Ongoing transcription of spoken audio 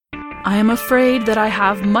I am afraid that I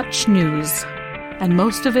have much news, and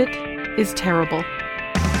most of it is terrible.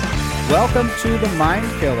 Welcome to The Mind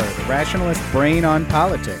Killer, the rationalist brain on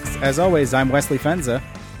politics. As always, I'm Wesley Fenza.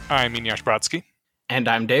 I'm Eneasz Brodsky. And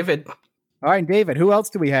I'm David. All right, David, who else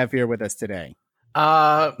do we have here with us today?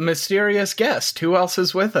 Mysterious guest. Who else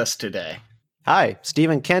is with us today? Hi,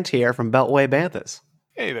 Stephen Kent here from Beltway Banthas.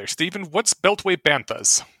 Hey there, Stephen. What's Beltway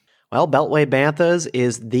Banthas? Well, Beltway Banthas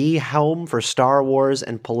is the home for Star Wars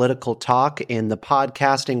and political talk in the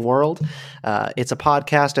podcasting world. It's a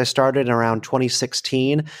podcast I started around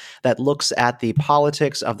 2016 that looks at the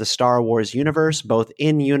politics of the Star Wars universe, both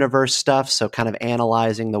in-universe stuff, so kind of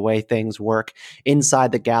analyzing the way things work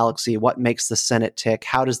inside the galaxy, what makes the Senate tick,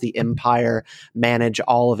 how does the Empire manage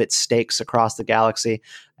all of its stakes across the galaxy,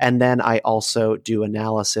 and then I also do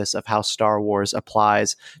analysis of how Star Wars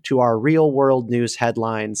applies to our real-world news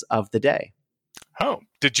headlines of the day. Oh,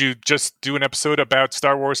 did you just do an episode about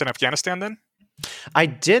Star Wars and Afghanistan then? I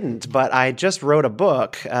didn't, but I just wrote a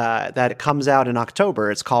book that comes out in October.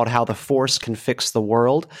 It's called How the Force Can Fix the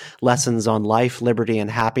World, Lessons on Life, Liberty, and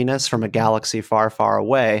Happiness from a Galaxy Far, Far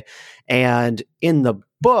Away. And in the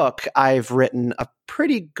book, I've written a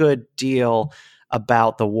pretty good deal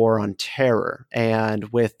about the War on Terror.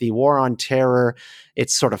 And with the War on Terror,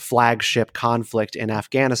 its sort of flagship conflict in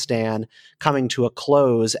Afghanistan coming to a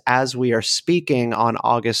close as we are speaking on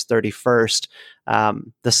August 31st,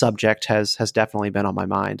 the subject has definitely been on my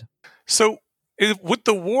mind. So would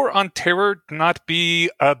the War on Terror not be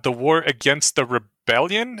the war against the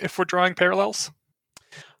rebellion, if we're drawing parallels?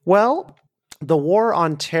 Well, the War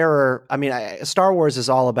on Terror, I mean, Star Wars is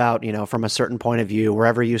all about, from a certain point of view,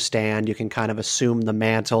 wherever you stand, you can kind of assume the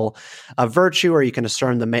mantle of virtue, or you can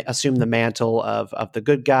assume the mantle of the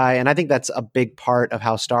good guy. And I think that's a big part of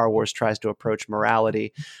how Star Wars tries to approach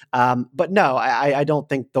morality. But no, I don't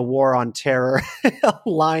think the War on Terror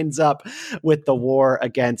lines up with the war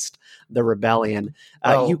against the rebellion.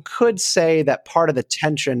 You could say that part of the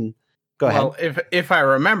tension... Go ahead. Well, if I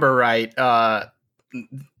remember right...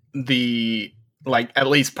 at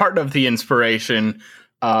least part of the inspiration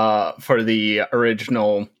for the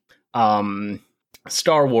original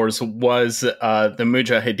Star Wars was the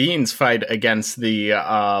Mujahideen's fight against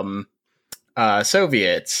the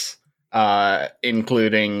Soviets,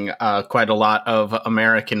 including quite a lot of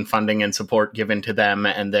American funding and support given to them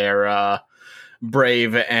and their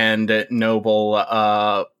brave and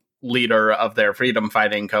noble leader of their freedom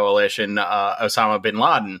fighting coalition, Osama bin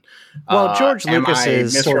Laden. Well, George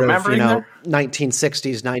Lucas's sort of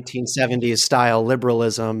 1960s, 1970s style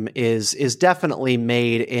liberalism is definitely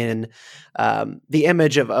made in the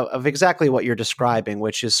image of exactly what you're describing,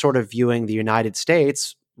 which is sort of viewing the United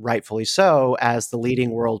States, rightfully so, as the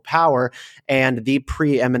leading world power and the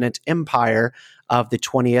preeminent empire of the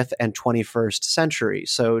 20th and 21st century.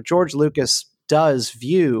 So George Lucas does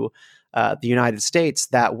view the United States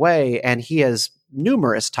that way, and he has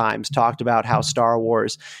numerous times talked about how Star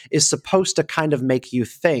Wars is supposed to kind of make you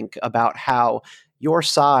think about how your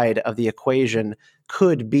side of the equation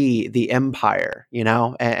could be the Empire,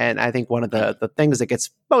 and I think one of the things that gets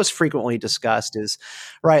most frequently discussed is,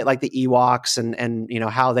 right, like the Ewoks and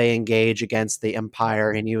how they engage against the Empire.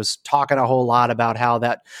 And he was talking a whole lot about how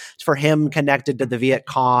that, for him, connected to the Viet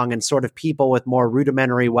Cong and sort of people with more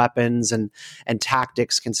rudimentary weapons and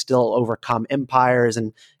tactics can still overcome empires.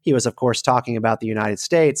 And he was, of course, talking about the United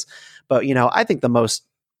States. But, I think the most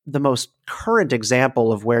current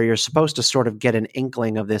example of where you're supposed to sort of get an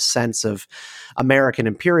inkling of this sense of American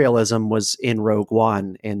imperialism was in Rogue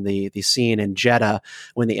One, in the scene in Jeddah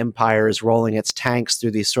when the Empire is rolling its tanks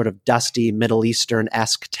through these sort of dusty Middle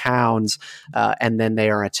Eastern-esque towns, and then they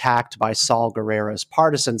are attacked by Saw Gerrera's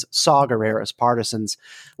partisans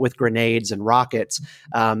with grenades and rockets.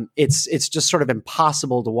 It's just sort of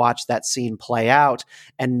impossible to watch that scene play out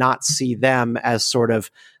and not see them as sort of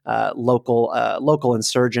local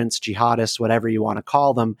insurgents, jihadists, whatever you want to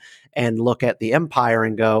call them, and look at the Empire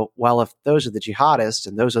and go, well, if those are the jihadists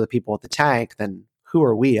and those are the people with the tank, then who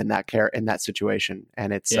are we in that situation?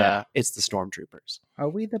 And it's the stormtroopers. Are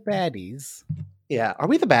we the baddies? Yeah. Are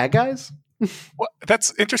we the bad guys? Well,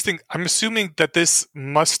 that's interesting. I'm assuming that this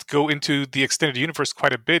must go into the extended universe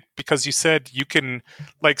quite a bit, because you said you can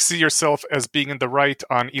see yourself as being in the right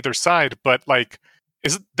on either side, but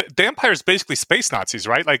is it, the Empire is basically space Nazis,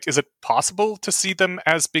 right? Is it possible to see them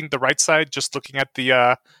as being the right side, just looking at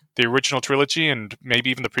the original trilogy and maybe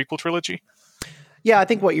even the prequel trilogy? Yeah, I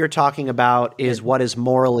think what you're talking about is what is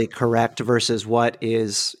morally correct versus what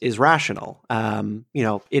is rational.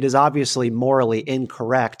 It is obviously morally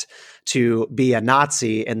incorrect to be a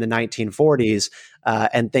Nazi in the 1940s,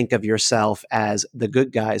 and think of yourself as the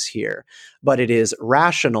good guys here. But it is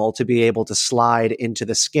rational to be able to slide into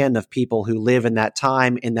the skin of people who live in that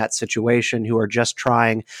time, in that situation, who are just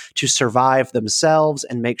trying to survive themselves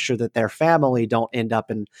and make sure that their family don't end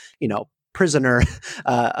up in, prisoner,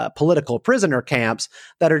 political prisoner camps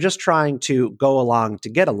that are just trying to go along to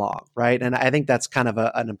get along, right? And I think that's kind of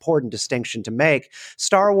an important distinction to make.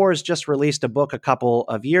 Star Wars just released a book a couple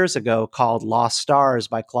of years ago called Lost Stars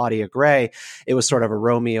by Claudia Gray. It was sort of a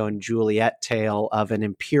Romeo and Juliet tale of an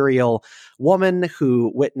imperial woman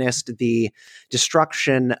who witnessed the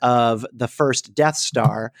destruction of the first Death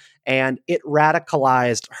Star, and it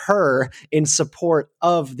radicalized her in support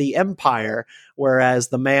of the Empire, whereas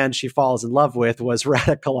the man she falls in love with was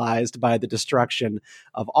radicalized by the destruction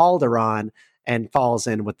of Alderaan and falls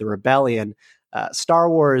in with the rebellion. Star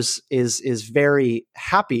Wars is very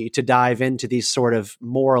happy to dive into these sort of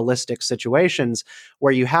moralistic situations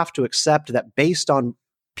where you have to accept that based on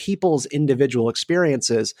people's individual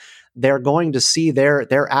experiences, they're going to see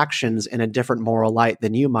their actions in a different moral light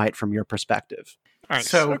than you might from your perspective. Nice.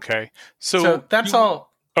 So that's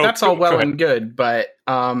all well and good, but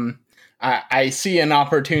I see an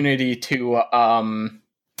opportunity to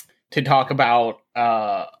talk about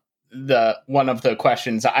one of the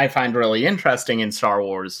questions I find really interesting in Star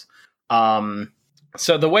Wars.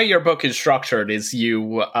 So the way your book is structured is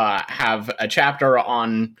you have a chapter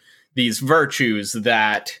on these virtues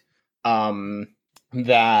that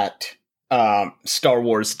Star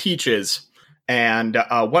Wars teaches. And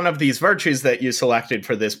one of these virtues that you selected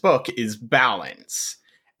for this book is balance.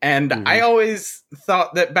 And I always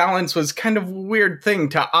thought that balance was kind of a weird thing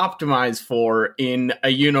to optimize for in a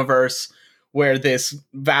universe where this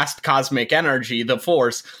vast cosmic energy, the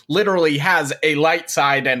Force, literally has a light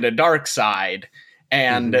side and a dark side.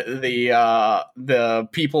 And the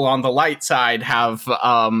people on the light side have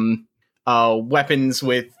weapons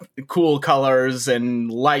with cool colors and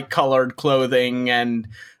light-colored clothing and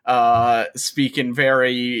speak in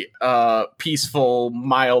very peaceful,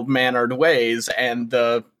 mild-mannered ways, and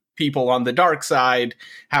the people on the dark side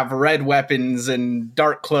have red weapons and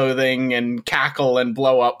dark clothing and cackle and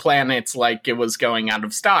blow up planets like it was going out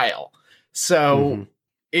of style. So,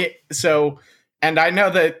 and I know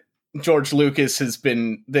that George Lucas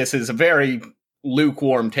this is a very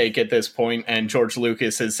lukewarm take at this point, and George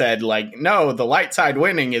Lucas has said, like, no, the light side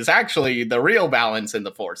winning is actually the real balance in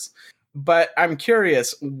the Force. But I'm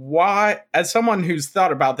curious, why, as someone who's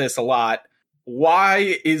thought about this a lot,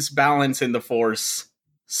 why is balance in the Force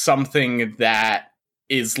something that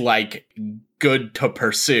is, like, good to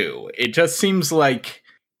pursue? It just seems like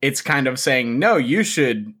it's kind of saying, no, you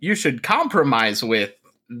should compromise with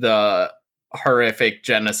the horrific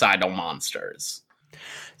genocidal monsters.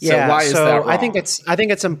 Yeah, so why is that wrong? I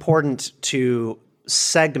think it's important to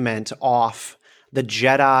segment off the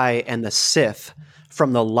Jedi and the Sith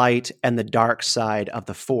from the light and the dark side of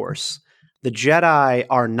the Force. The Jedi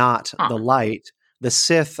are not the light. The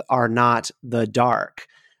Sith are not the dark.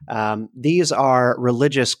 These are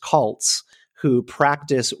religious cults who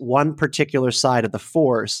practice one particular side of the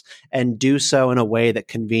Force and do so in a way that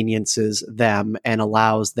conveniences them and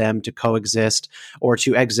allows them to coexist or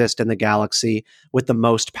to exist in the galaxy with the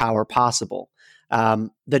most power possible.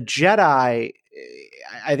 The Jedi,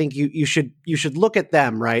 I think you should look at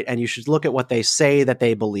them, right? And you should look at what they say that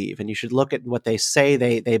they believe, and you should look at what they say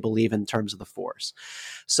they believe in terms of the Force.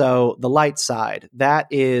 So the light side, that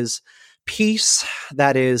is peace,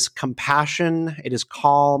 that is compassion, it is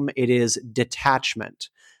calm, it is detachment.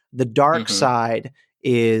 The dark side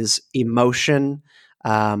is emotion,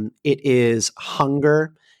 it is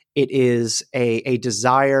hunger, it is a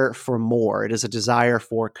desire for more, it is a desire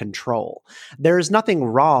for control. There is nothing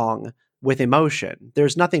wrong with emotion.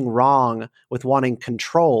 There's nothing wrong with wanting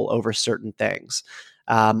control over certain things.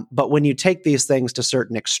 But when you take these things to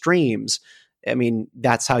certain extremes, I mean,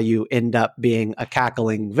 that's how you end up being a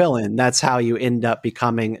cackling villain. That's how you end up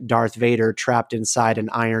becoming Darth Vader trapped inside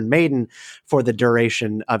an Iron Maiden for the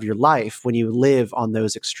duration of your life when you live on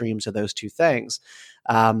those extremes of those two things.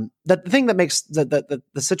 The thing that makes the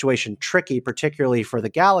situation tricky, particularly for the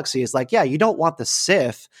galaxy, is like, yeah, you don't want the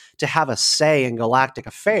Sith to have a say in galactic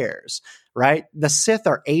affairs, right? The Sith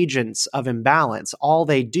are agents of imbalance. All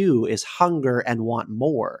they do is hunger and want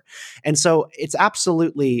more. And so it's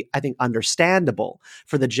absolutely, I think, understandable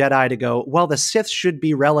for the Jedi to go, well, the Sith should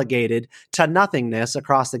be relegated to nothingness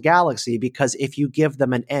across the galaxy, because if you give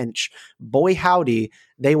them an inch, boy howdy,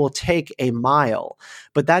 they will take a mile.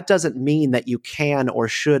 But that doesn't mean that you can or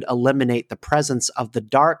should eliminate the presence of the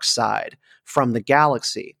dark side from the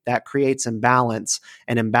galaxy. That creates imbalance,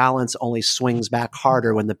 and imbalance only swings back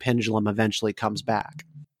harder when the pendulum eventually comes back.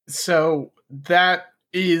 So that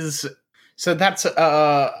is so that's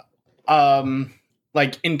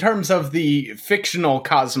like in terms of the fictional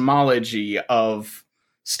cosmology of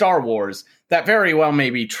Star Wars, that very well may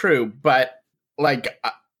be true, but like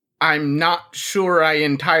I'm not sure I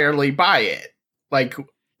entirely buy it. Like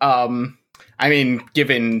I mean,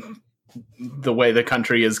 given the way the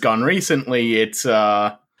country has gone recently, it's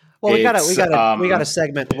well, we gotta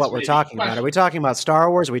segment what we're talking about. Are we talking about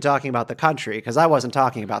Star Wars? Or are we talking about the country? Because I wasn't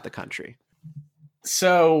talking about the country.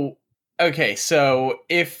 So okay, so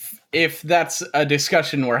if that's a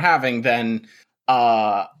discussion we're having, then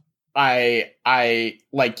I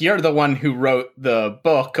like you're the one who wrote the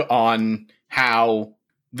book on how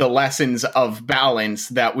the lessons of balance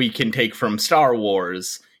that we can take from Star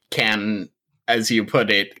Wars can, as you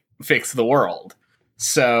put it, fix the world.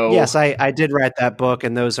 So yes, I did write that book,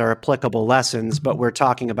 and those are applicable lessons, but we're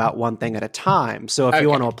talking about one thing at a time. So if you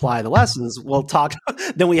want to apply the lessons, we'll talk,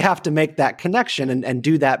 then we have to make that connection and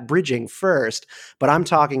do that bridging first. But I'm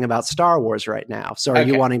talking about Star Wars right now. So are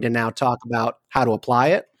you wanting to now talk about how to apply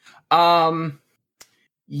it?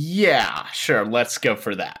 Yeah, sure. Let's go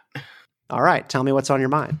for that. All right. Tell me what's on your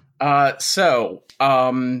mind.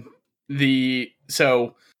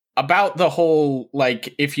 About the whole,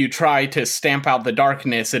 like, if you try to stamp out the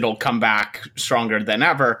darkness, it'll come back stronger than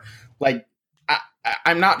ever. Like,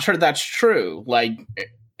 I'm not sure that's true. Like,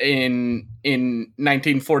 in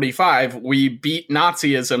 1945, we beat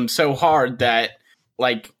Nazism so hard that,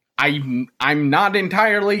 like, I'm not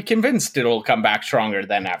entirely convinced it'll come back stronger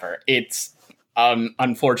than ever. It's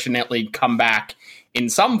unfortunately come back in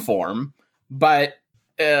some form, but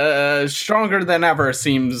stronger than ever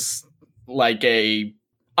seems like a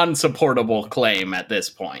unsupportable claim at this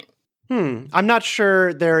point. I'm not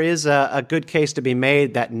sure there is a good case to be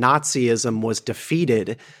made that Nazism was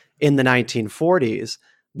defeated in the 1940s.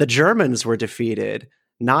 The Germans were defeated.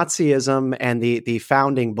 Nazism and the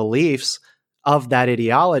founding beliefs of that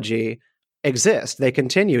ideology exist. They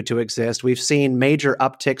continue to exist. We've seen major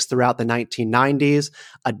upticks throughout the 1990s,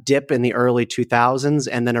 a dip in the early 2000s,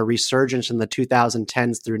 and then a resurgence in the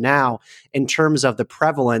 2010s through now in terms of the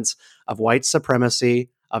prevalence of white supremacy,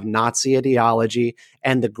 of Nazi ideology,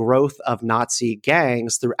 and the growth of Nazi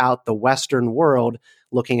gangs throughout the Western world,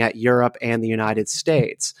 looking at Europe and the United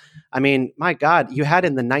States. I mean, my God, you had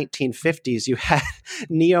in the 1950s, you had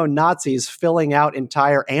neo-Nazis filling out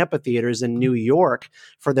entire amphitheaters in New York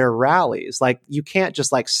for their rallies. Like, you can't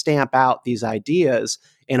just like stamp out these ideas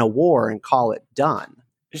in a war and call it done.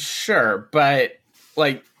 Sure, but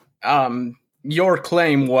like, your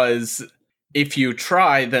claim was if you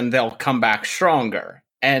try, then they'll come back stronger.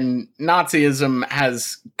 And Nazism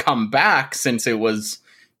has come back since it was,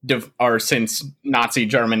 since Nazi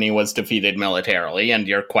Germany was defeated militarily, and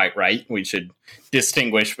you're quite right. We should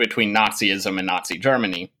distinguish between Nazism and Nazi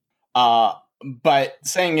Germany. But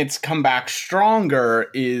saying it's come back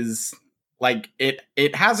stronger is like it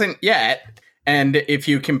hasn't yet. And if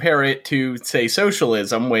you compare it to, say,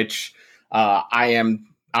 socialism, which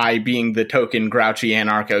I being the token grouchy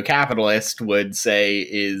anarcho-capitalist would say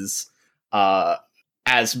is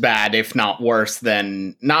as bad, if not worse,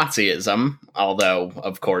 than Nazism, although,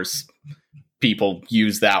 of course, people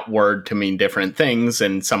use that word to mean different things,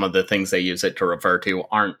 and some of the things they use it to refer to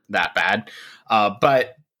aren't that bad.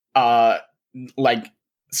 But like,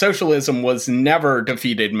 socialism was never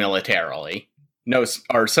defeated militarily. No,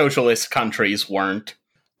 or socialist countries weren't.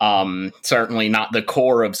 Certainly not the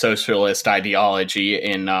core of socialist ideology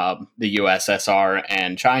in the USSR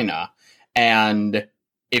and China. And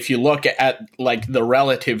if you look at like the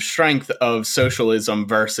relative strength of socialism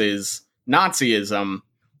versus Nazism,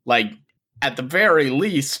 like at the very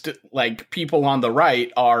least, like people on the right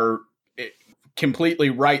are completely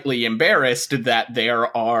rightly embarrassed that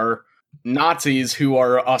there are Nazis who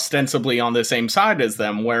are ostensibly on the same side as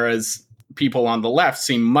them, whereas people on the left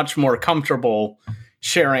seem much more comfortable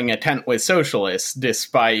sharing a tent with socialists,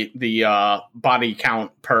 despite the body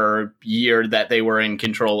count per year that they were in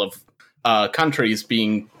control of countries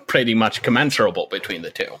being pretty much commensurable between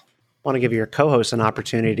the two. Want to give your co-host an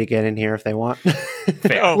opportunity to get in here if they want.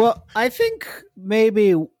 Fair. Well, I think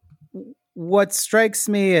maybe what strikes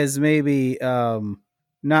me as maybe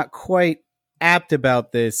not quite apt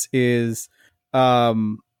about this is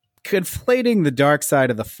conflating the dark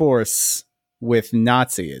side of the Force with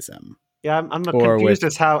Nazism. Yeah, I'm confused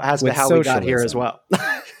as to how socialism. We got here as well.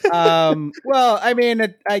 Well, I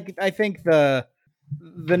mean, I think the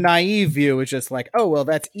naive view is just like, oh, well,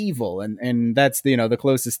 that's evil, and that's the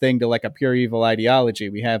closest thing to like a pure evil ideology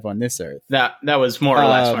we have on this earth. That was more or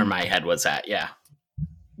less where my head was at, yeah.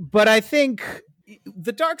 But I think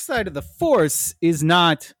the dark side of the Force is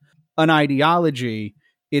not an ideology.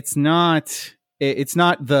 it's not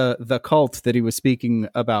the cult that he was speaking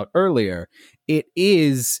about earlier. It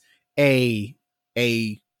is an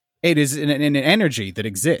energy that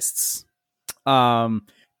exists.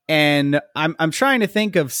 And I'm trying to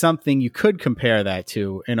think of something you could compare that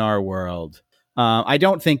to in our world. I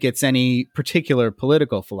don't think it's any particular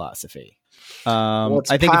political philosophy.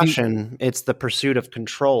 It's passion. It's the pursuit of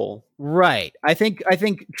control. Right. I think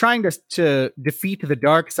trying to defeat the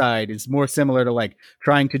dark side is more similar to like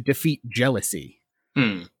trying to defeat jealousy.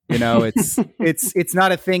 You know, it's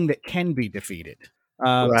not a thing that can be defeated.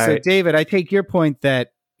 Right. So, David, I take your point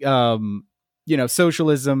that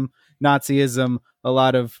socialism, Nazism, a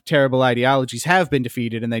lot of terrible ideologies have been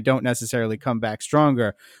defeated, and they don't necessarily come back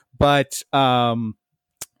stronger. But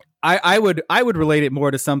I would relate it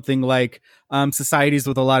more to something like societies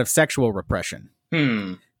with a lot of sexual repression.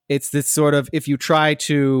 It's this sort of, if you try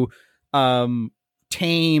to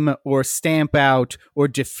tame or stamp out or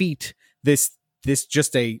defeat this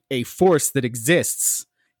just a force that exists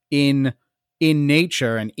in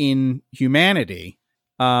nature and in humanity,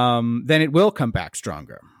 then it will come back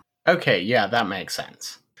stronger. Okay, yeah, that makes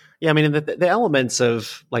sense. Yeah, I mean, the elements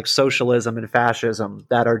of like socialism and fascism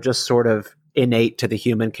that are just sort of innate to the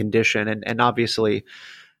human condition, and obviously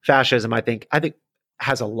fascism, I think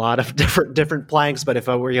has a lot of different planks, but if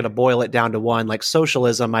I were going to boil it down to one, like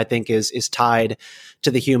socialism, I think is tied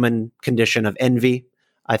to the human condition of envy.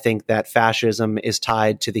 I think that fascism is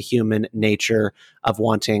tied to the human nature of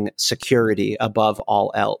wanting security above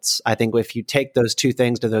all else. I think if you take those two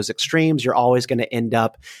things to those extremes, you're always going to end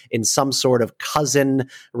up in some sort of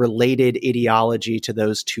cousin-related ideology to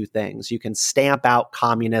those two things. You can stamp out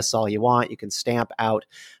communists all you want. You can stamp out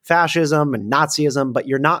fascism and Nazism, but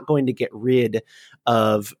you're not going to get rid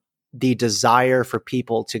of the desire for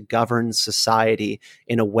people to govern society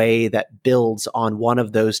in a way that builds on one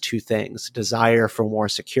of those two things, desire for more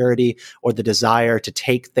security or the desire to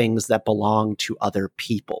take things that belong to other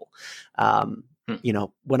people.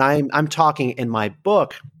 When I'm talking in my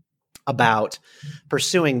book about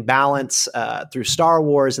pursuing balance through Star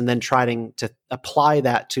Wars and then trying to apply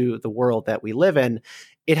that to the world that we live in,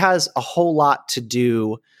 it has a whole lot to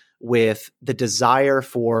do with the desire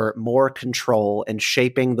for more control and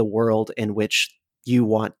shaping the world in which you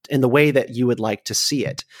want, in the way that you would like to see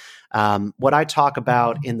it. What I talk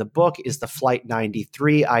about in the book is the Flight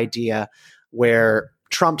 93 idea, where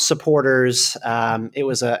Trump supporters, it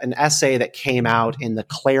was an essay that came out in the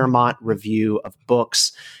Claremont Review of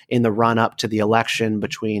Books in the run-up to the election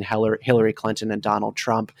between Hillary Clinton and Donald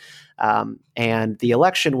Trump. And the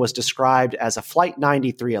election was described as a Flight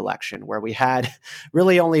 93 election, where we had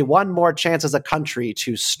really only one more chance as a country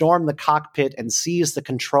to storm the cockpit and seize the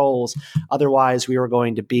controls. Otherwise, we were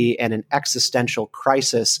going to be in an existential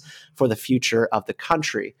crisis for the future of the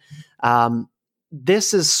country.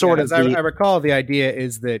 This is sort of I recall the idea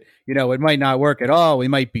is that, it might not work at all. We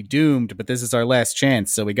might be doomed, but this is our last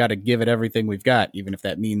chance. So we got to give it everything we've got, even if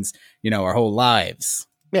that means, our whole lives.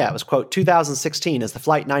 Yeah, it was, quote, 2016 is the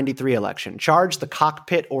Flight 93 election. Charge the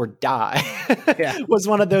cockpit or die was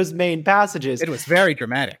one of those main passages. It was very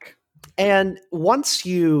dramatic. And once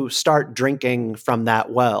you start drinking from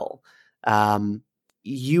that well,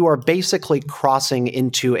 you are basically crossing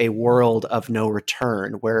into a world of no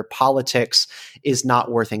return where politics is not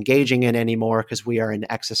worth engaging in anymore because we are in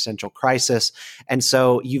existential crisis. And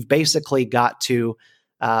so you've basically got to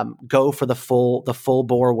go for the full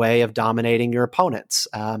bore way of dominating your opponents.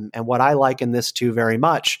 And what I liken this to very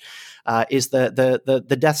much is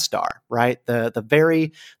the Death Star, right?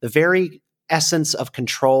 The very essence of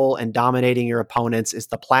control and dominating your opponents is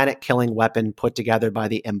the planet-killing weapon put together by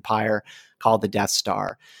the Empire called the Death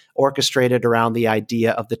Star, orchestrated around the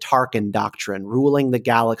idea of the Tarkin Doctrine, ruling the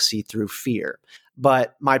galaxy through fear.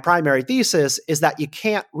 But my primary thesis is that you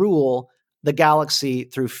can't rule the galaxy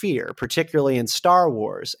through fear, particularly in Star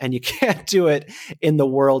Wars, and you can't do it in the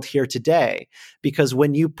world here today, because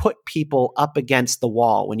when you put people up against the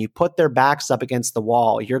wall, when you put their backs up against the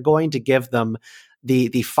wall, you're going to give them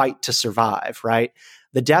the fight to survive, right?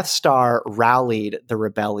 The Death Star rallied the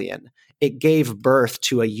rebellion. It gave birth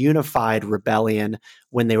to a unified rebellion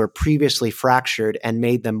when they were previously fractured and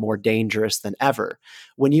made them more dangerous than ever.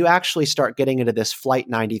 When you actually start getting into this Flight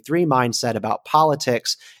 93 mindset about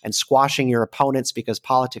politics and squashing your opponents because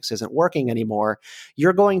politics isn't working anymore,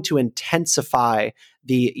 you're going to intensify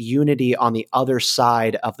the unity on the other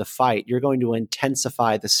side of the fight. You're going to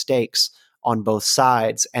intensify the stakes on both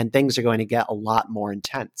sides, and things are going to get a lot more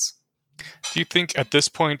intense. Do you think at this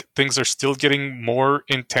point things are still getting more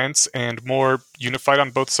intense and more unified on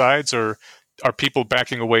both sides, or are people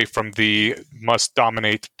backing away from the must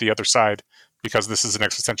dominate the other side because this is an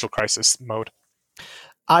existential crisis mode?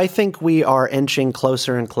 I think we are inching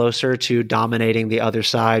closer and closer to dominating the other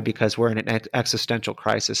side because we're in an existential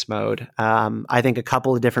crisis mode. I think a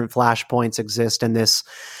couple of different flashpoints exist in this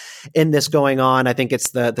going on. I think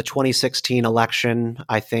it's the 2016 election.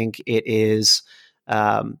 I think it is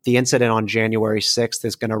the incident on January 6th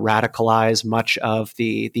is going to radicalize much of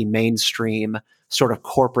the mainstream sort of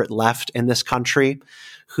corporate left in this country,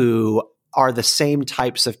 who are the same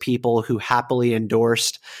types of people who happily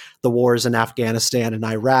endorsed the wars in Afghanistan and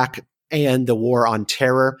Iraq and the war on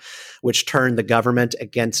terror, which turned the government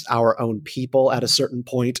against our own people at a certain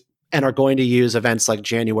point, and are going to use events like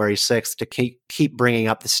January 6th to keep bringing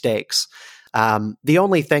up the stakes. The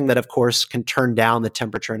only thing that, of course, can turn down the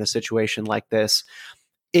temperature in a situation like this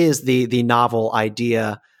is the novel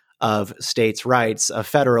idea of states' rights, of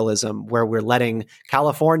federalism, where we're letting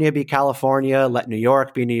California be California, let New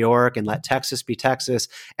York be New York, and let Texas be Texas,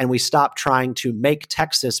 and we stop trying to make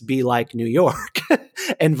Texas be like New York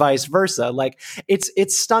and vice versa. Like,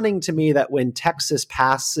 it's stunning to me that when Texas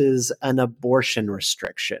passes an abortion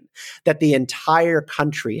restriction, that the entire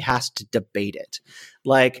country has to debate it.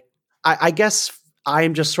 Like, I guess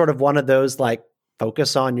I'm just sort of one of those, like,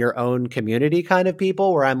 focus on your own community kind of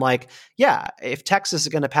people, where I'm like, yeah, if Texas is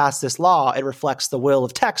going to pass this law, it reflects the will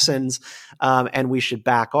of Texans, and we should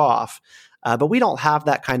back off. But we don't have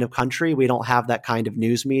that kind of country. We don't have that kind of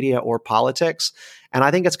news media or politics. And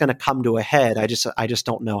I think it's going to come to a head. I just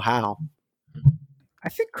don't know how. I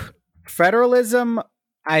think federalism,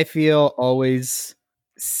 I feel, always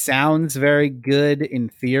sounds very good in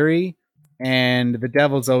theory. And the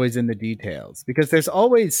devil's always in the details, because there's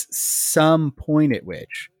always some point at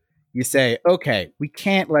which you say, okay, we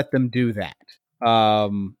can't let them do that.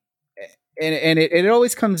 And it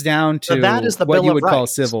always comes down to that is the what Bill you of would Rights. call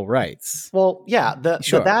civil rights. Well, yeah,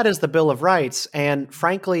 Sure. that is the Bill of Rights. And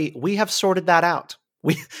frankly, we have sorted that out.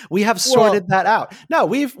 We have sorted that out. No,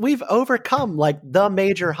 we've overcome like the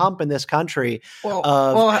major hump in this country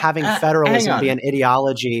of having federalism be an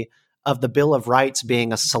ideology of the Bill of Rights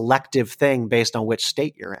being a selective thing based on which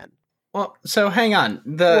state you're in. Well, so hang on.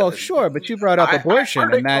 Sure, but you brought up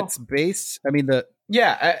abortion, and that's based. I mean,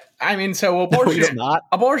 so abortion.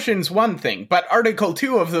 Abortion's one thing, but Article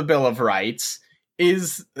 2 of the Bill of Rights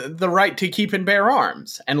is the right to keep and bear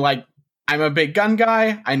arms. And like, I'm a big gun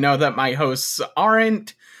guy. I know that my hosts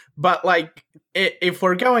aren't, but like, if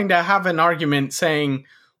we're going to have an argument saying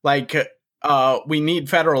like, we need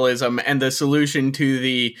federalism, and the solution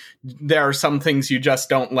to there are some things you just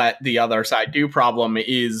don't let the other side do problem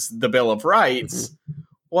is the Bill of Rights,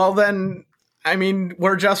 well then, I mean,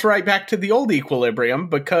 we're just right back to the old equilibrium,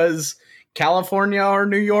 because California or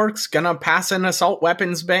New York's gonna pass an assault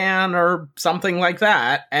weapons ban or something like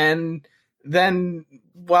that, and then,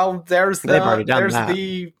 well,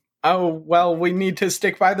 we need to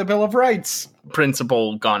stick by the Bill of Rights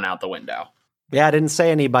principle gone out the window. Yeah, I didn't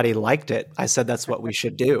say anybody liked it. I said that's what we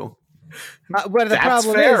should do. But the that's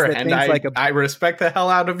problem fair, is that and I respect the hell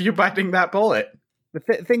out of you biting that bullet. But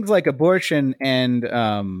things like abortion and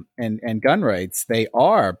gun rights, they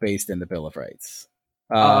are based in the Bill of Rights.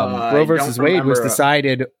 Roe versus Wade was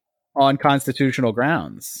decided on constitutional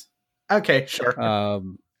grounds. Okay, sure.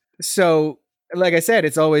 So, like I said,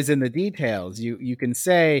 it's always in the details. You can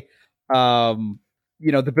say,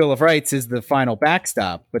 the Bill of Rights is the final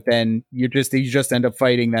backstop, but then you just end up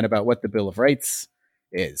fighting then about what the Bill of Rights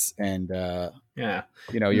is, and your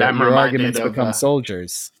arguments become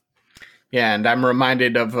soldiers. Yeah, and I'm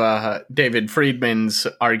reminded of David Friedman's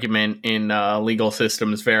argument in Legal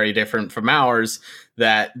Systems Very Different from Ours,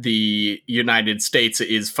 that the United States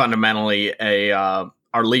is fundamentally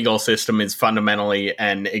our legal system is fundamentally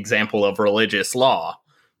an example of religious law,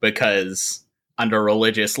 because under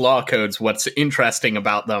religious law codes, what's interesting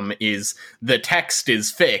about them is the text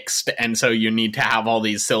is fixed, and so you need to have all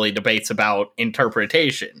these silly debates about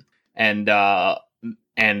interpretation. And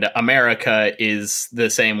America is the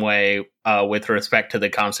same way with respect to the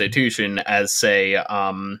Constitution as, say,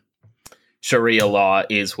 Sharia law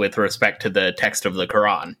is with respect to the text of the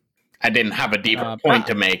Quran. I didn't have a deeper point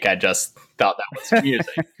to make. I just thought that was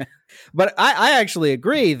amusing. But I actually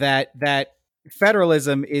agree that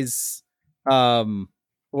federalism is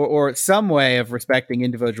or some way of respecting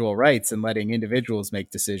individual rights and letting individuals make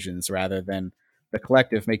decisions rather than the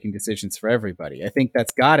collective making decisions for everybody. I think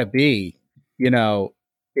that's got to be,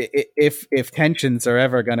 if tensions are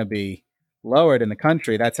ever going to be lowered in the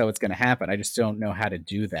country, that's how it's going to happen. I just don't know how to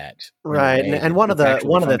do that. Right. And one of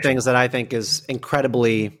the things that I think is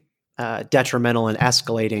incredibly detrimental and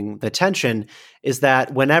escalating the tension is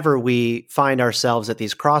that whenever we find ourselves at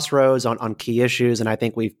these crossroads on key issues, and I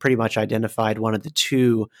think we've pretty much identified one of the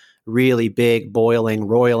two really big, boiling,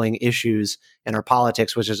 roiling issues in our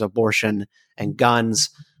politics, which is abortion and guns,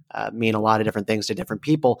 mean a lot of different things to different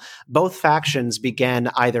people. Both factions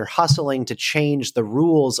began either hustling to change the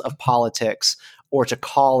rules of politics or to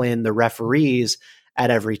call in the referees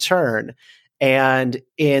at every turn. And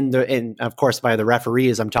of course, by the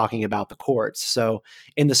referees, I'm talking about the courts. So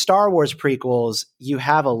in the Star Wars prequels, you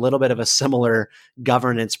have a little bit of a similar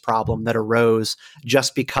governance problem that arose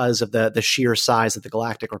just because of the sheer size of the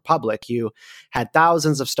Galactic Republic. You had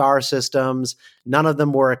thousands of star systems. None of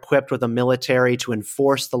them were equipped with a military to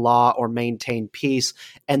enforce the law or maintain peace.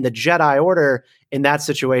 And the Jedi Order in that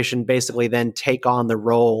situation basically then take on the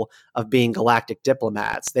role of being galactic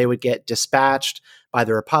diplomats. They would get dispatched by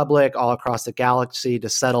the Republic all across the galaxy to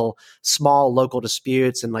settle small local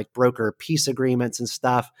disputes and like broker peace agreements and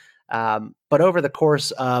stuff. But over the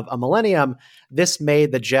course of a millennium, this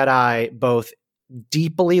made the Jedi both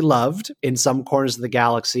deeply loved in some corners of the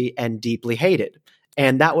galaxy and deeply hated.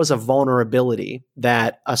 And that was a vulnerability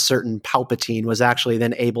that a certain Palpatine was actually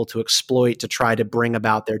then able to exploit to try to bring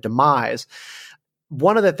about their demise.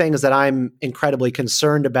 One of the things that I'm incredibly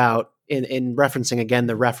concerned about in referencing, again,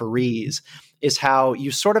 the referees is how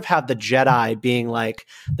you sort of have the Jedi being like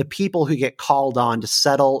the people who get called on to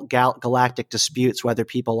settle galactic disputes, whether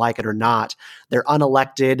people like it or not. They're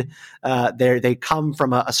unelected. They come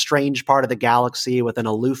from a strange part of the galaxy with an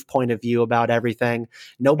aloof point of view about everything.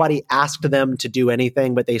 Nobody asked them to do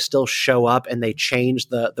anything, but they still show up and they change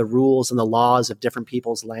the rules and the laws of different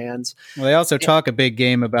people's lands. Well, they also talk a big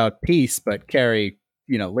game about peace, but carry,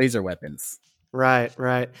 laser weapons. Right.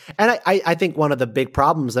 And I think one of the big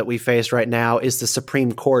problems that we face right now is the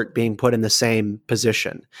Supreme Court being put in the same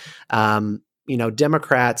position.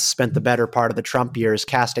 Democrats spent the better part of the Trump years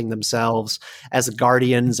casting themselves as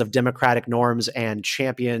guardians of democratic norms and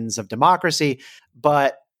champions of democracy,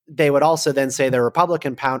 but they would also then say their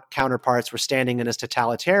Republican counterparts were standing in as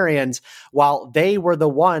totalitarians, while they were the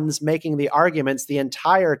ones making the arguments the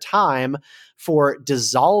entire time for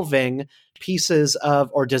dissolving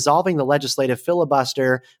dissolving the legislative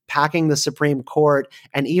filibuster, packing the Supreme Court,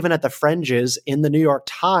 and even at the fringes in the New York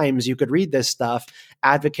Times, you could read this stuff,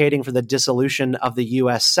 advocating for the dissolution of the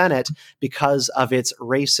U.S. Senate because of its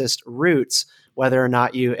racist roots, whether or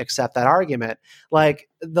not you accept that argument. Like,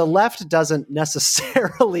 the left doesn't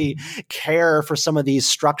necessarily care for some of these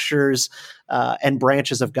structures and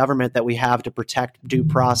branches of government that we have to protect due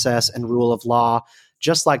process and rule of law,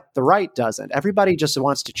 just like the right doesn't. Everybody just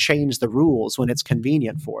wants to change the rules when it's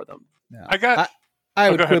convenient for them. No. I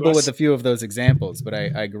would quibble with a few of those examples, but I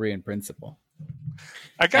agree in principle.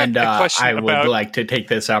 I got a question I would like to take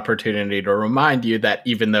this opportunity to remind you that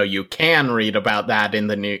even though you can read about that in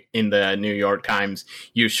the New York Times,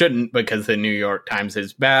 you shouldn't, because the New York Times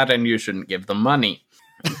is bad and you shouldn't give them money.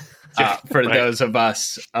 For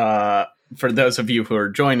those of you who are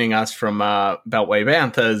joining us from Beltway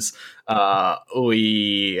Banthas,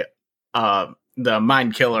 the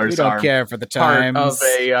Mind Killers don't care for the Times.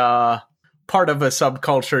 Part of a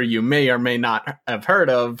subculture you may or may not have heard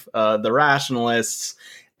of, the Rationalists,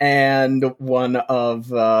 and one of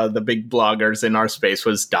the big bloggers in our space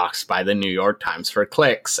was doxxed by the New York Times for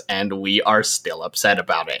clicks, and we are still upset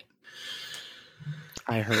about it.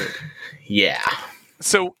 I heard. Yeah.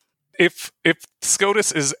 So if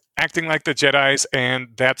SCOTUS is acting like the Jedis, and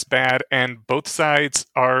that's bad, and both sides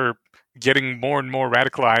are getting more and more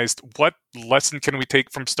radicalized, what lesson can we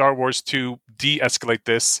take from Star Wars to de-escalate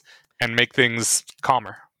this and make things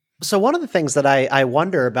calmer? So one of the things that I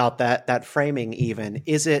wonder about that framing even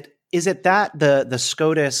is it that the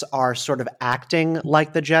SCOTUS are sort of acting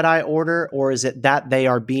like the Jedi Order, or is it that they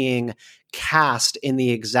are being cast in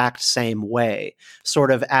the exact same way,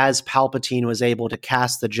 sort of as Palpatine was able to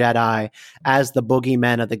cast the Jedi as the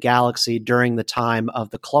boogeymen of the galaxy during the time of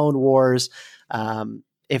the Clone Wars?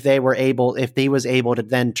 If he was able to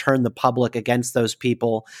then turn the public against those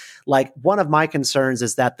people. Like, one of my concerns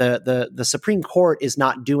is that the Supreme Court is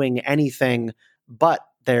not doing anything but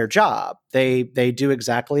their job. They do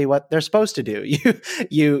exactly what they're supposed to do.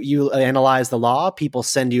 You analyze the law, people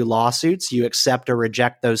send you lawsuits, you accept or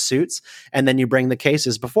reject those suits, and then you bring the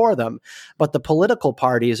cases before them. But the political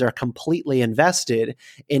parties are completely invested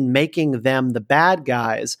in making them the bad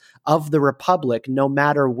guys of the Republic, no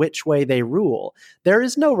matter which way they rule. There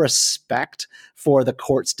is no respect for the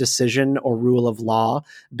court's decision or rule of law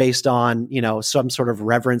based on, some sort of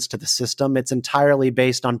reverence to the system. It's entirely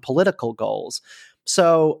based on political goals.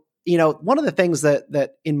 So, one of the things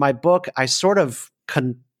that in my book I sort of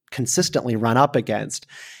consistently run up against,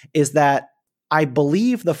 is that I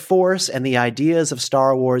believe the Force and the ideas of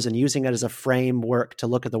Star Wars and using it as a framework to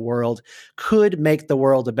look at the world could make the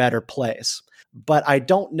world a better place. But I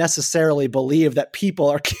don't necessarily believe that people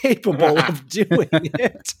are capable of doing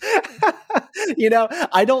it.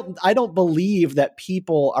 I don't believe that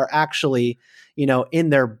people are actually, in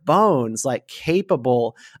their bones, like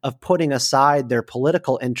capable of putting aside their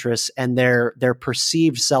political interests and their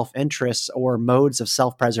perceived self-interests or modes of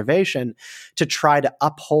self-preservation to try to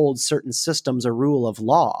uphold certain systems or rule of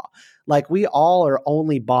law. Like, we all are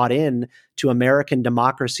only bought in to American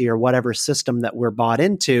democracy or whatever system that we're bought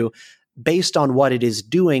into based on what it is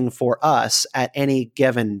doing for us at any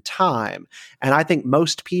given time. And I think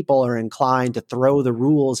most people are inclined to throw the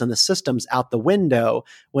rules and the systems out the window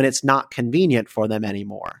when it's not convenient for them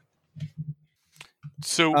anymore.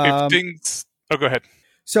 So if things... Oh, go ahead.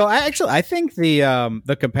 So I think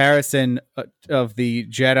the comparison of the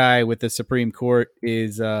Jedi with the Supreme Court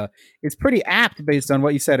is pretty apt based on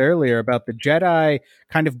what you said earlier about the Jedi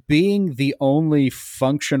kind of being the only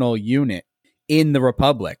functional unit in the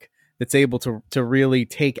Republic that's able to really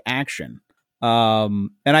take action. And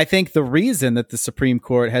I think the reason that the Supreme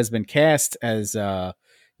Court has been cast as, either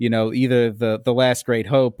the last great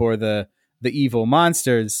hope or the evil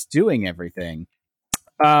monsters doing everything,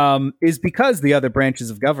 is because the other branches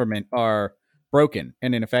of government are broken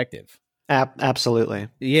and ineffective. Absolutely.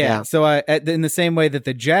 Yeah. So in the same way that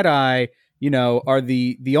the Jedi, are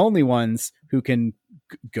the only ones who can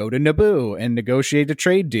go to Naboo and negotiate a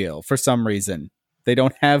trade deal for some reason. They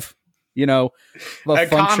don't have a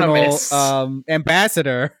functional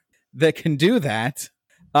ambassador that can do that.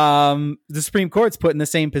 The Supreme Court's put in the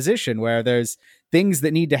same position where there's things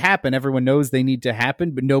that need to happen. Everyone knows they need to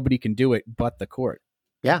happen, but nobody can do it but the court.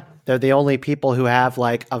 Yeah, they're the only people who have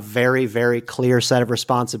like a very, very clear set of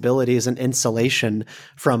responsibilities and insulation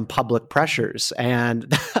from public pressures.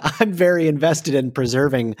 And I'm very invested in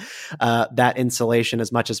preserving that insulation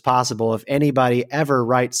as much as possible. If anybody ever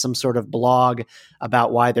writes some sort of blog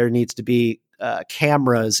about why there needs to be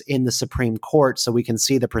cameras in the Supreme Court so we can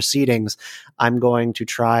see the proceedings, I'm going to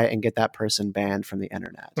try and get that person banned from the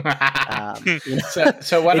internet.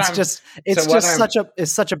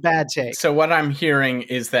 It's such a bad take. So what I'm hearing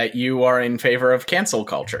is that you are in favor of cancel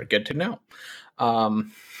culture. Good to know.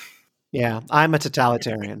 Yeah, I'm a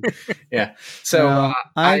totalitarian. Yeah. So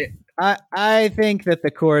I think that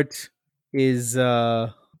the court is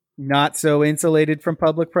not so insulated from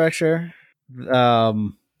public pressure.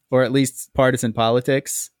 Or at least partisan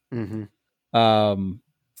politics. Mm-hmm.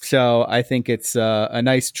 So I think it's a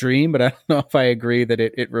nice dream, but I don't know if I agree that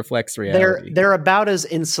it reflects reality. They're about as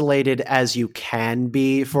insulated as you can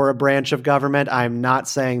be for a branch of government. I'm not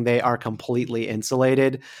saying they are completely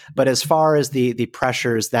insulated, but as far as the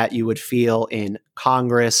pressures that you would feel in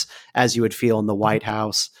Congress, as you would feel in the White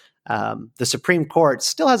House, the Supreme Court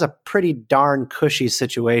still has a pretty darn cushy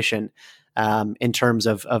situation in terms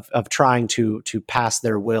of trying to pass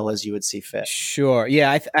their will as you would see fit. Sure.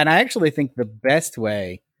 Yeah. And I actually think the best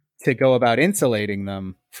way to go about insulating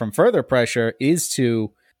them from further pressure is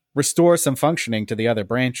to restore some functioning to the other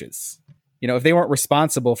branches. If they weren't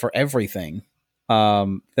responsible for everything,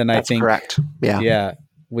 then that's correct. Yeah.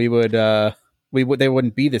 We would, there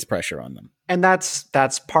wouldn't be this pressure on them. And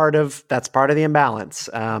that's part of the imbalance.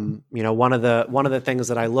 One of the things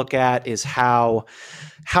that I look at is how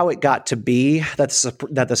it got to be that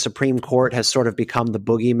the Supreme Court has sort of become the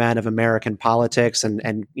boogeyman of American politics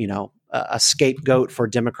and a scapegoat for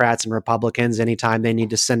Democrats and Republicans anytime they need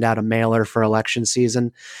to send out a mailer for election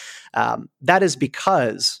season. That is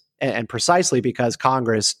because, and precisely because,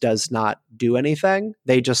 Congress does not do anything.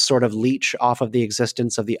 They just sort of leech off of the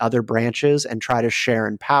existence of the other branches and try to share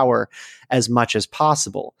in power as much as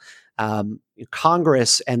possible.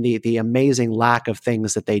 Congress and the amazing lack of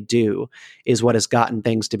things that they do is what has gotten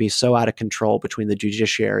things to be so out of control between the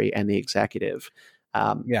judiciary and the executive.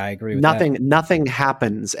 I agree with that. Nothing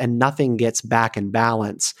happens and nothing gets back in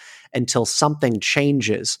balance until something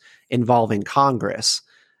changes involving Congress.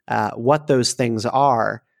 What those things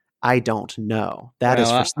are, I don't know. That is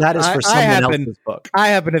for someone else's book. I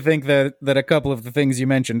happen to think that a couple of the things you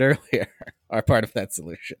mentioned earlier are part of that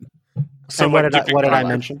solution. So what did I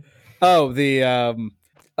mention? Oh, the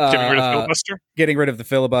getting rid of the filibuster? Getting rid of the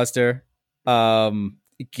filibuster.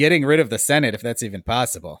 Getting rid of the Senate, if that's even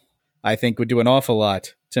possible, I think would do an awful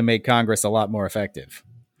lot to make Congress a lot more effective.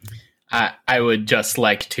 I would just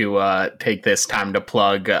like to take this time to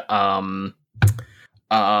plug 10%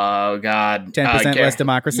 Less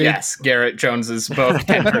Democracy? Yes, Garrett Jones's book,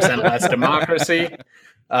 10% Less Democracy,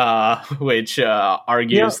 which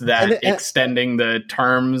argues that extending the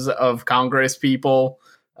terms of Congress people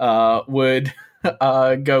would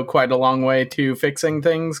go quite a long way to fixing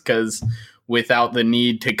things, because without the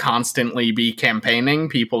need to constantly be campaigning,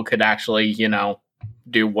 people could actually,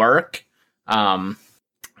 do work. One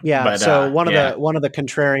of the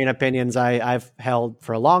contrarian opinions I've held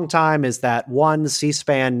for a long time is that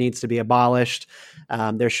C-SPAN needs to be abolished.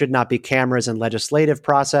 There should not be cameras in legislative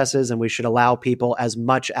processes, and we should allow people as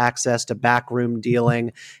much access to backroom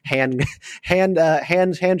dealing, handshakes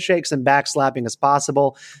and backslapping as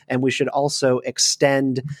possible. And we should also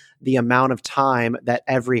extend the amount of time that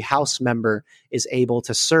every House member is able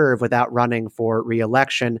to serve without running for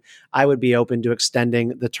re-election. I would be open to extending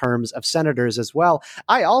the terms of senators as well.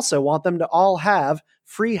 I also want them to all have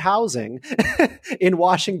free housing in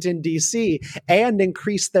Washington, D.C. and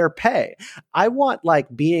increase their pay. I want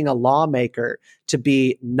being a lawmaker to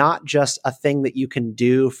be not just a thing that you can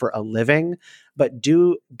do for a living, but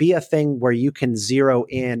be a thing where you can zero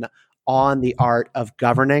in on the art of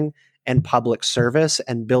governing and public service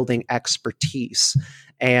and building expertise.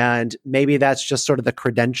 And maybe that's just sort of the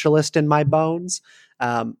credentialist in my bones.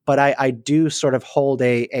 But I do sort of hold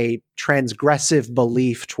a transgressive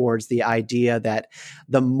belief towards the idea that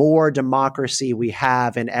the more democracy we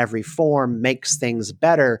have in every form makes things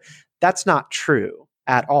better. That's not true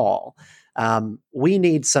at all. We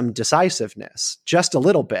need some decisiveness, just a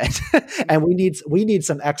little bit, and we need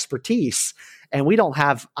some expertise, and we don't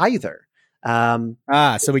have either.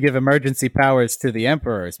 So we give emergency powers to the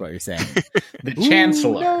emperor, is what you're saying. The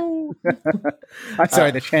chancellor. No. I'm sorry,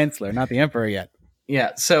 the chancellor, not the emperor yet.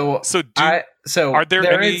 Yeah. So are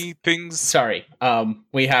there any things? Sorry.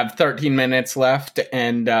 We have 13 minutes left,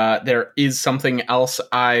 and there is something else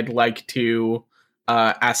I'd like to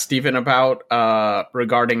ask Stephen about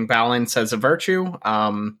regarding balance as a virtue.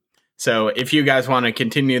 So if you guys want to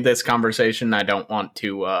continue this conversation, I don't want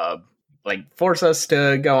to force us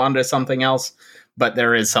to go on to something else, but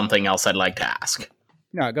there is something else I'd like to ask.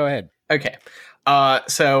 No, go ahead. Okay. I'll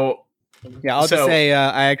just say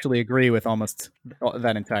I actually agree with almost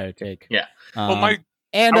that entire take. Yeah. I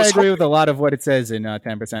agree with a lot of what it says in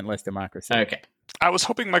 10% Less Democracy. Okay. I was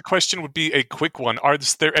hoping my question would be a quick one.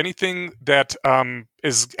 Is there anything that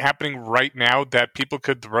is happening right now that people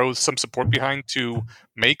could throw some support behind to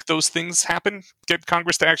make those things happen? Get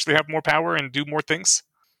Congress to actually have more power and do more things?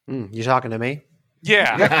 You talking to me?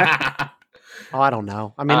 Yeah. I don't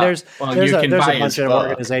know. I mean, there's a bunch of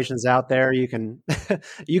organizations out there. You can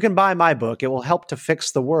buy my book. It will help to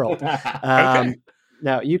fix the world. Okay.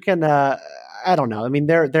 Now you can. I don't know. I mean,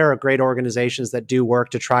 there are great organizations that do work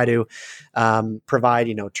to try to provide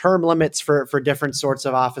term limits for different sorts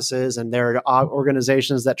of offices, and there are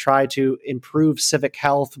organizations that try to improve civic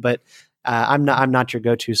health. But I'm not your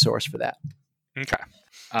go-to source for that. Okay.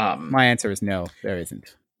 My answer is no. There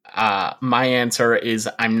isn't. My answer is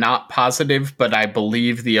I'm not positive, but I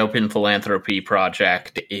believe the Open Philanthropy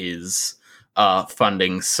Project is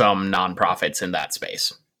funding some nonprofits in that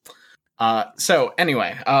space. So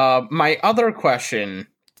anyway, my other question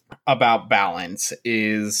about balance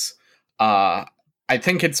is I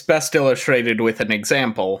think it's best illustrated with an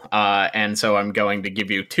example, and so I'm going to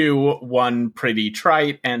give you two, one pretty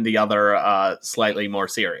trite and the other slightly more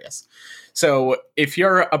serious. So if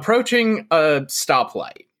you're approaching a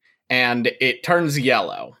stoplight and it turns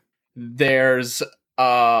yellow, there's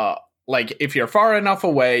if you're far enough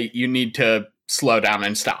away, you need to slow down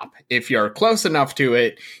and stop. If you're close enough to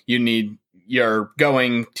it, you're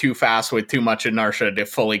going too fast with too much inertia to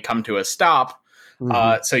fully come to a stop.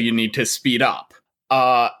 So you need to speed up.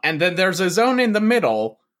 And then there's a zone in the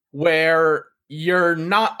middle where you're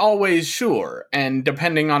not always sure. And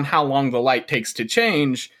depending on how long the light takes to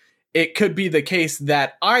change, it could be the case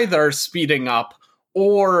that either speeding up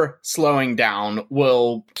or slowing down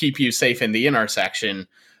will keep you safe in the intersection.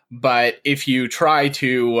 But if you try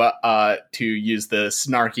to use the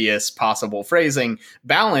snarkiest possible phrasing,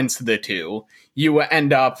 balance the two, you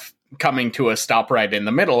end up coming to a stop right in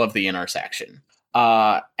the middle of the intersection.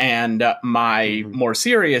 And my more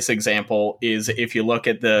serious example is if you look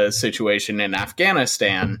at the situation in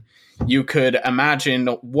Afghanistan, you could imagine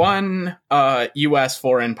one U.S.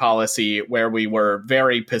 foreign policy where we were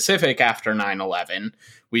very pacific after 9/11.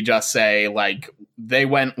 We just say, they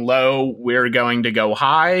went low, we're going to go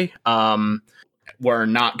high. We're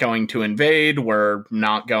not going to invade. We're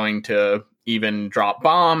not going to even drop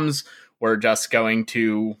bombs. We're just going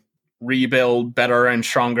to rebuild better and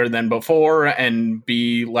stronger than before and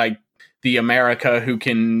be like the America who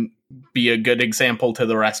can be a good example to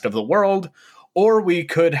the rest of the world. Or we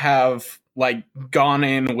could have gone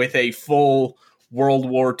in with a full World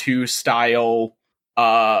War II style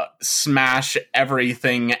smash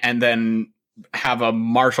everything and then have a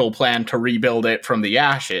Marshall Plan to rebuild it from the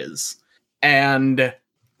ashes. And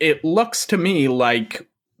it looks to me like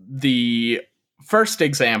the first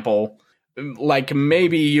example, like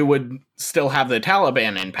maybe you would still have the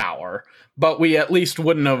Taliban in power, but we at least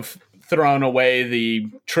wouldn't have thrown away the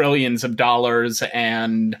trillions of dollars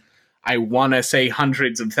and I want to say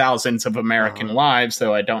hundreds of thousands of American lives,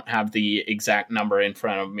 though I don't have the exact number in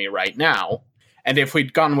front of me right now. And if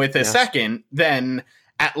we'd gone with a second, then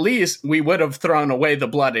at least we would have thrown away the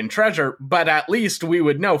blood and treasure, but at least we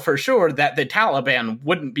would know for sure that the Taliban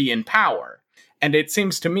wouldn't be in power. And it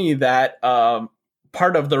seems to me that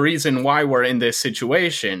part of the reason why we're in this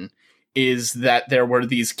situation is that there were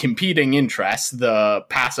these competing interests, the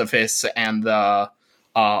pacifists and the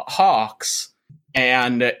hawks,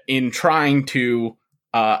 and in trying to,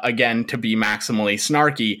 again, to be maximally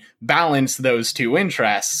snarky, balance those two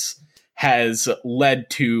interests has led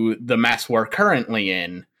to the mess we're currently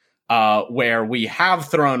in, where we have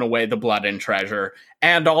thrown away the blood and treasure,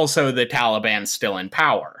 and also the Taliban still in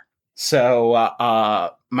power.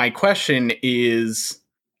 So my question is,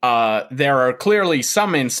 there are clearly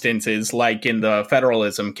some instances, like in the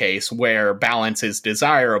federalism case, where balance is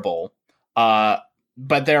desirable,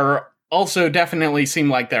 but there also definitely seem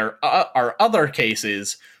like there are other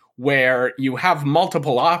cases where you have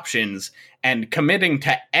multiple options and committing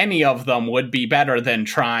to any of them would be better than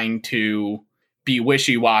trying to be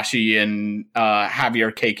wishy-washy and have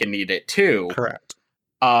your cake and eat it too. Correct.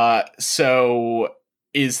 So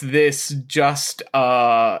is this just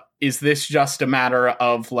a matter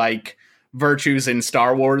of like virtues in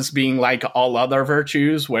Star Wars being like all other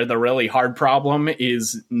virtues, where the really hard problem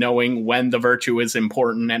is knowing when the virtue is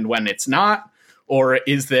important and when it's not? Or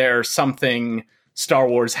is there something Star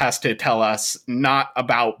Wars has to tell us, not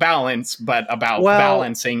about balance, but about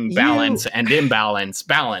balancing balance and imbalance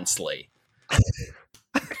balancedly?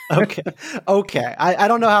 Okay. I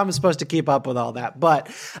don't know how I'm supposed to keep up with all that,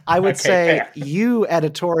 but I would say you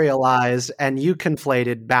editorialized and you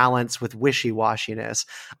conflated balance with wishy-washiness.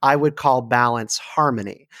 I would call balance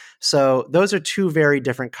harmony. So those are two very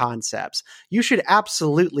different concepts. You should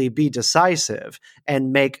absolutely be decisive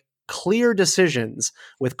and make clear decisions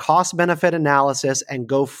with cost-benefit analysis and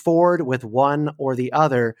go forward with one or the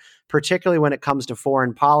other, particularly when it comes to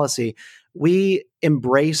foreign policy. We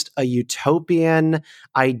embraced a utopian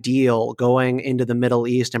ideal going into the Middle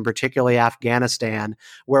East and particularly Afghanistan,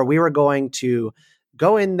 where we were going to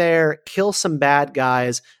go in there, kill some bad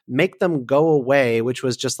guys, make them go away, which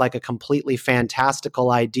was just like a completely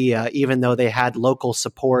fantastical idea, even though they had local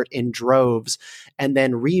support in droves, and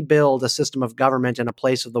then rebuild a system of government in a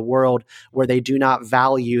place of the world where they do not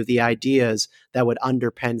value the ideas that would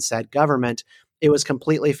underpin said government. It was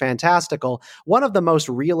completely fantastical. One of the most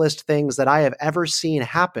realist things that I have ever seen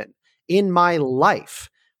happen in my life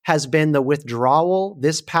has been the withdrawal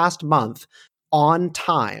this past month on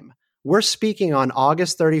time. We're speaking on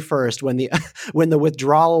August 31st when the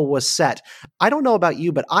withdrawal was set. I don't know about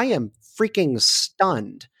you, but I am freaking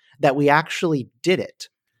stunned that we actually did it.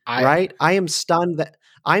 Right? I'm stunned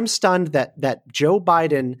that Joe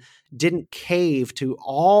Biden didn't cave to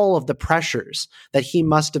all of the pressures that he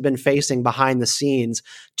must have been facing behind the scenes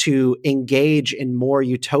to engage in more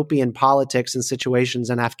utopian politics and situations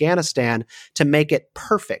in Afghanistan to make it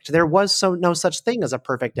perfect. There was no such thing as a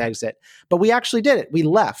perfect exit, but we actually did it. We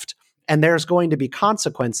left, and there's going to be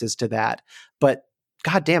consequences to that. But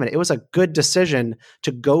God damn it, it was a good decision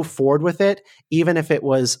to go forward with it, even if it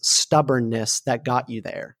was stubbornness that got you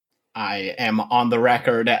there. I am on the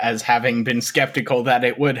record as having been skeptical that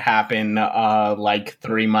it would happen like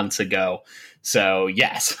 3 months ago. So,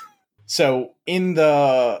 yes. So, in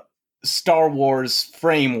the Star Wars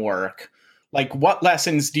framework, like, what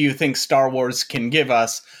lessons do you think Star Wars can give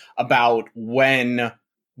us about when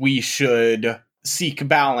we should seek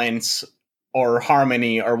balance or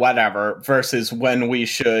harmony or whatever versus when we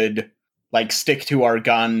should, like, stick to our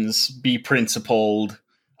guns, be principled,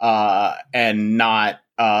 and not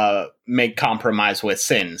make compromise with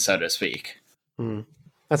sin, so to speak?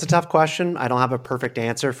 That's a tough question. I don't have a perfect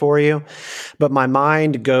answer for you, but my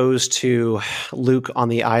mind goes to Luke on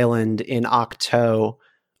the island in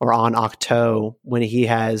on Octo, when he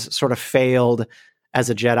has sort of failed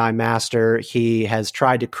as a Jedi Master. He has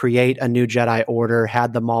tried to create a new Jedi Order,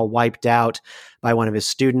 had them all wiped out by one of his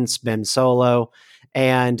students, Ben Solo.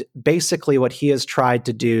 And basically what he has tried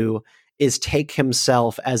to do is take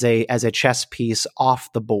himself as a chess piece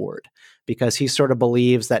off the board, because he sort of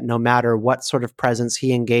believes that no matter what sort of presence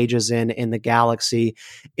he engages in the galaxy,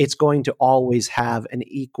 it's going to always have an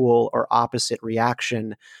equal or opposite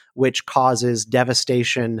reaction, which causes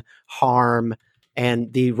devastation, harm,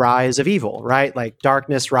 and the rise of evil, right? Like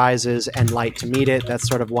darkness rises and light to meet it. That's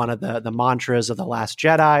sort of one of the mantras of The Last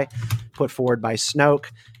Jedi, put forward by Snoke.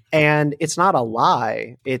 And it's not a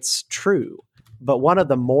lie, it's true. But one of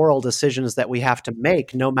the moral decisions that we have to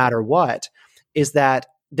make, no matter what, is that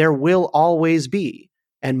there will always be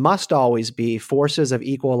and must always be forces of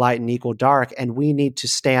equal light and equal dark, and we need to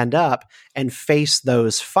stand up and face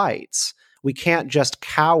those fights. We can't just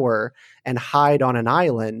cower and hide on an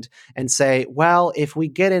island and say, well, if we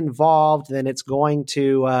get involved, then it's going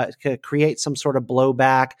to create some sort of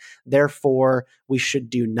blowback. Therefore, we should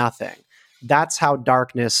do nothing. That's how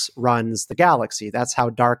darkness runs the galaxy. That's how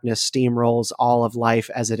darkness steamrolls all of life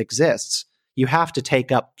as it exists. You have to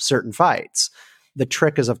take up certain fights. The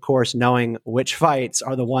trick is, of course, knowing which fights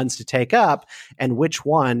are the ones to take up and which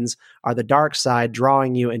ones are the dark side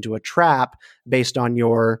drawing you into a trap based on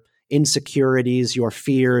your insecurities, your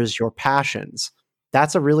fears, your passions.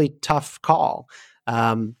 That's a really tough call.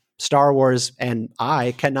 Star Wars and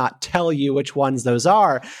I cannot tell you which ones those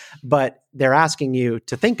are, but they're asking you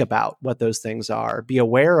to think about what those things are, be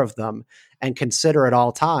aware of them, and consider at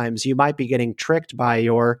all times you might be getting tricked by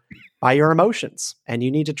your emotions, and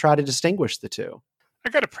you need to try to distinguish the two. I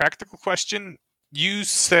got a practical question. You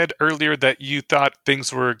said earlier that you thought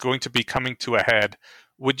things were going to be coming to a head.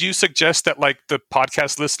 Would you suggest that like the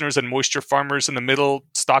podcast listeners and moisture farmers in the middle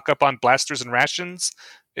stock up on blasters and rations?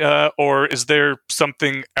 Or is there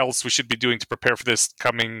something else we should be doing to prepare for this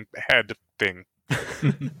coming head thing?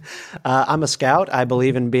 I'm a scout. I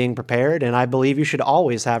believe in being prepared, and I believe you should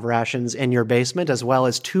always have rations in your basement, as well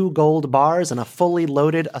as 2 gold bars and a fully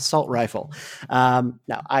loaded assault rifle.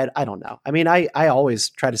 No, I don't know. I mean, I always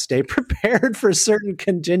try to stay prepared for certain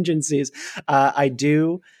contingencies. I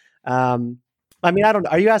do. I mean, I don't know.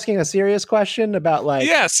 Are you asking a serious question about like?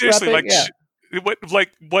 Yeah, seriously. Prepping?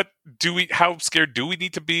 How scared do we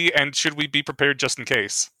need to be, and should we be prepared just in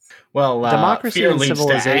case? Well, democracy and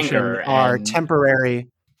civilization are temporary.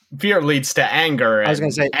 Fear leads to anger. I was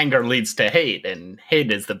going to say anger leads to hate, and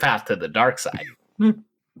hate is the path to the dark side.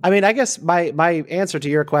 I mean, I guess my answer to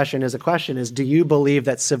your question is do you believe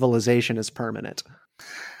that civilization is permanent?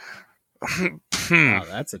 Wow,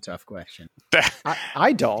 that's a tough question.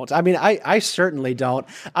 I don't. I mean, I certainly don't.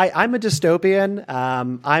 I'm a dystopian.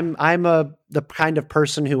 I'm the kind of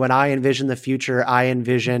person who, when I envision the future, I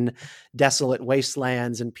envision desolate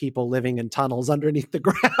wastelands and people living in tunnels underneath the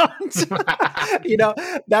ground. You know,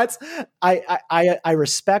 that's I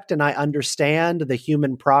respect and I understand the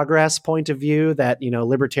human progress point of view that, you know,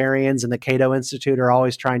 libertarians and the Cato Institute are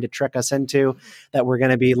always trying to trick us into, that we're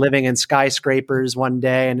going to be living in skyscrapers one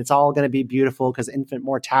day and it's all going to be beautiful because infant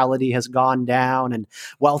mortality has gone down and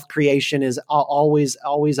wealth creation is always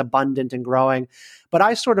abundant and growing. But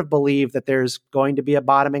I sort of believe that there's going to be a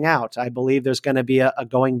bottoming out. I believe there's going to be a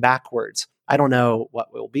going backwards. I don't know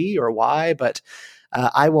what will be or why, but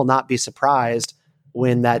I will not be surprised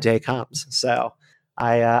when that day comes. So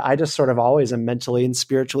I just sort of always am mentally and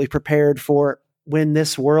spiritually prepared for when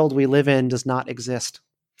this world we live in does not exist.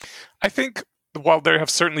 I think while there have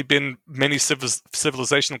certainly been many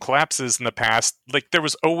civilizational collapses in the past, like there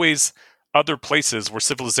was always other places where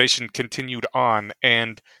civilization continued on,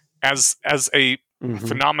 and as a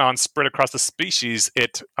phenomenon spread across the species,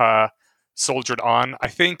 it soldiered on. I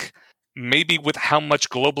think maybe with how much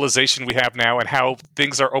globalization we have now and how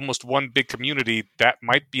things are almost one big community, that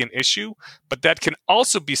might be an issue, but that can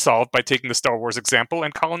also be solved by taking the Star Wars example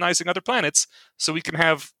and colonizing other planets so we can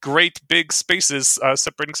have great big spaces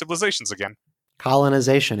separating civilizations again.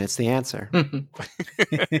 Colonization, it's the answer.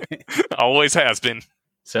 Always has been.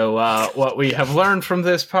 So what we have learned from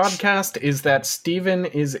this podcast is that Stephen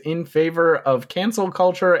is in favor of cancel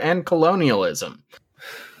culture and colonialism.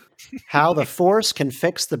 How the Force can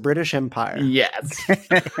fix the British Empire. Yes.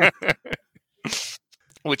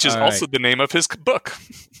 Which is also the name of his book.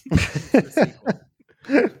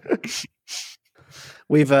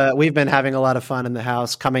 We've been having a lot of fun in the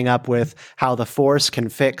house coming up with how the Force can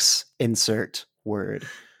fix insert word.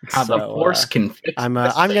 How the Force can fix. I'm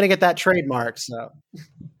going to get that trademark. So.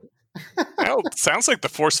 Well, sounds like the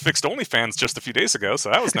Force fixed OnlyFans just a few days ago, so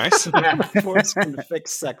that was nice. Force can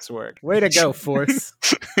fix sex work. Way to go, Force.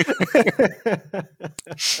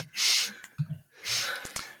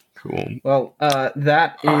 Cool. Well,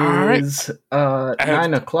 that is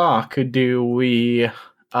 9 o'clock. Do we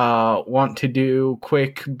want to do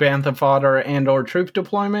quick Bantha fodder and or troop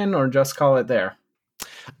deployment, or just call it there?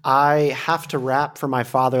 I have to wrap for my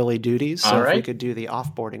fatherly duties, so if we could do the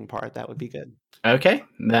offboarding part, that would be good. Okay,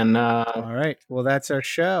 then. All right. Well, that's our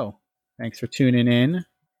show. Thanks for tuning in.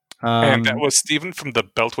 And that was Stephen from the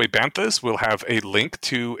Beltway Banthas. We'll have a link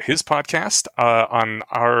to his podcast on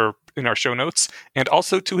our in our show notes, and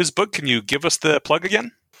also to his book. Can you give us the plug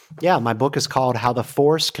again? Yeah, my book is called How the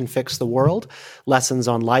Force Can Fix the World, Lessons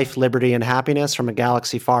on Life, Liberty, and Happiness from a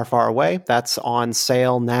Galaxy Far, Far Away. That's on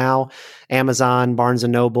sale now. Amazon, Barnes &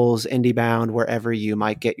 Nobles, IndieBound, wherever you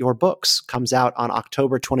might get your books. Comes out on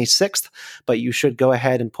October 26th, but you should go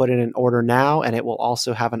ahead and put in an order now, and it will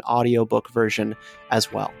also have an audiobook version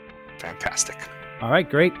as well. Fantastic. All right,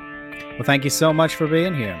 great. Well, thank you so much for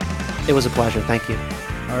being here. It was a pleasure. Thank you.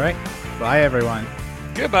 All right. Bye, everyone.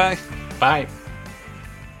 Goodbye. Bye.